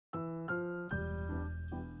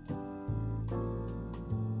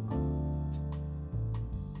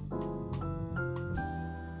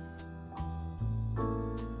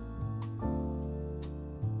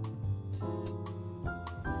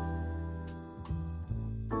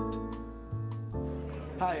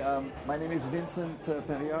Hi, my name is Vincent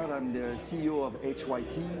Perriard. I'm the CEO of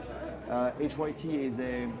HYT. HYT is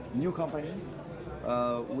a new company.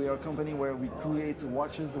 We are a company where we create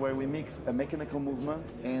watches where we mix a mechanical movement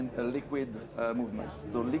and a liquid movement.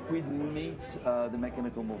 So liquid meets the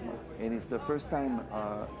mechanical movement. And it's the first time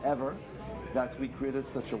ever that we created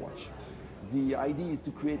such a watch. The idea is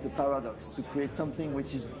to create a paradox, to create something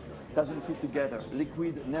which doesn't fit together.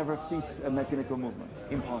 Liquid never fits a mechanical movement.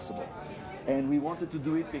 Impossible. And we wanted to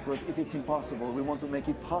do it because if it's impossible, we want to make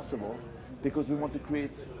it possible because we want to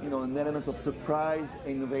create, an element of surprise,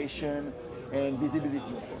 innovation, and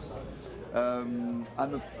visibility, of course.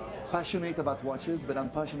 I'm passionate about watches, but I'm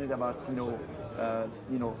passionate about,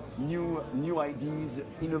 new ideas,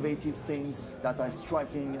 innovative things that are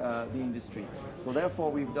striking the industry. So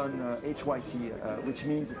therefore, we've done HYT, which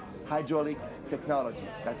means hydraulic technology.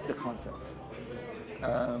 That's the concept.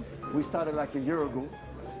 We started like a year ago.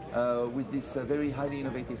 With this very highly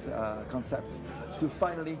innovative concept to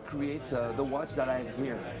finally create the watch that I have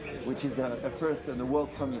here, which is a first and a world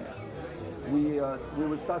premiere. We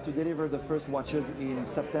will start to deliver the first watches in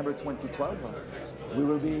September 2012. We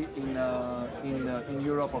will be in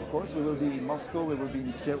Europe, of course. We will be in Moscow. We will be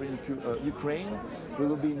in Ukraine. We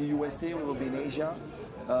will be in the USA. We will be in Asia.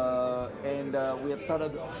 And we have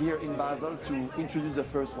started here in Basel to introduce the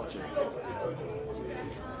first watches.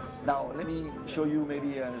 Now, let me show you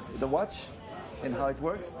maybe the watch and how it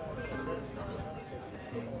works.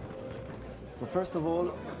 So first of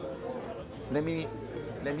all, let me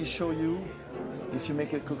show you, if you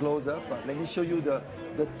make a close-up, let me show you the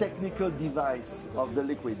technical device of the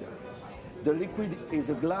liquid. The liquid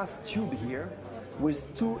is a glass tube here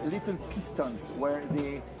with two little pistons where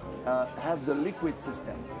they have the liquid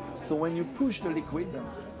system. So when you push the liquid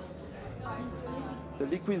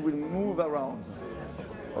will move around.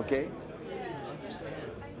 Okay?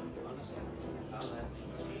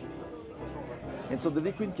 And so the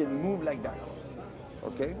liquid can move like that.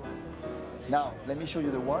 Okay? Now, let me show you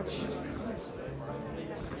the watch.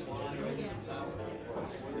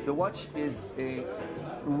 The watch is a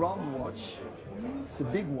round watch. It's a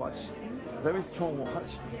big watch, very strong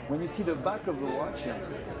watch. When you see the back of the watch,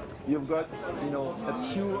 you've got,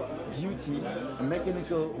 a pure beauty, a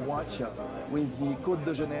mechanical watch with the Côte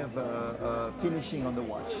de Genève finishing on the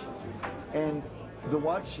watch. And the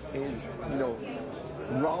watch is,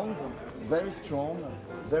 round, very strong,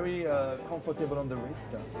 very comfortable on the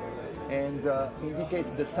wrist, and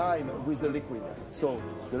indicates the time with the liquid. So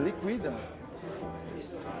the liquid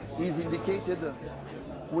is indicated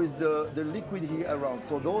with the liquid here around.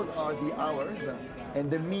 So those are the hours, and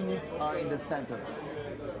the minutes are in the center.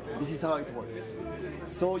 This is how it works.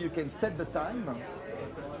 So you can set the time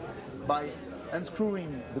by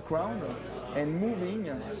unscrewing the crown and moving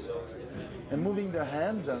the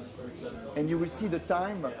hand, and you will see the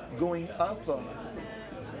time going up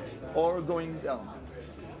or going down.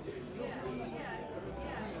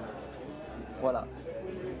 Voila.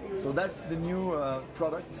 So that's the new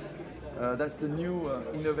product. That's the new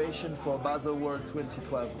innovation for BaselWorld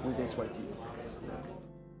 2012 with HYT.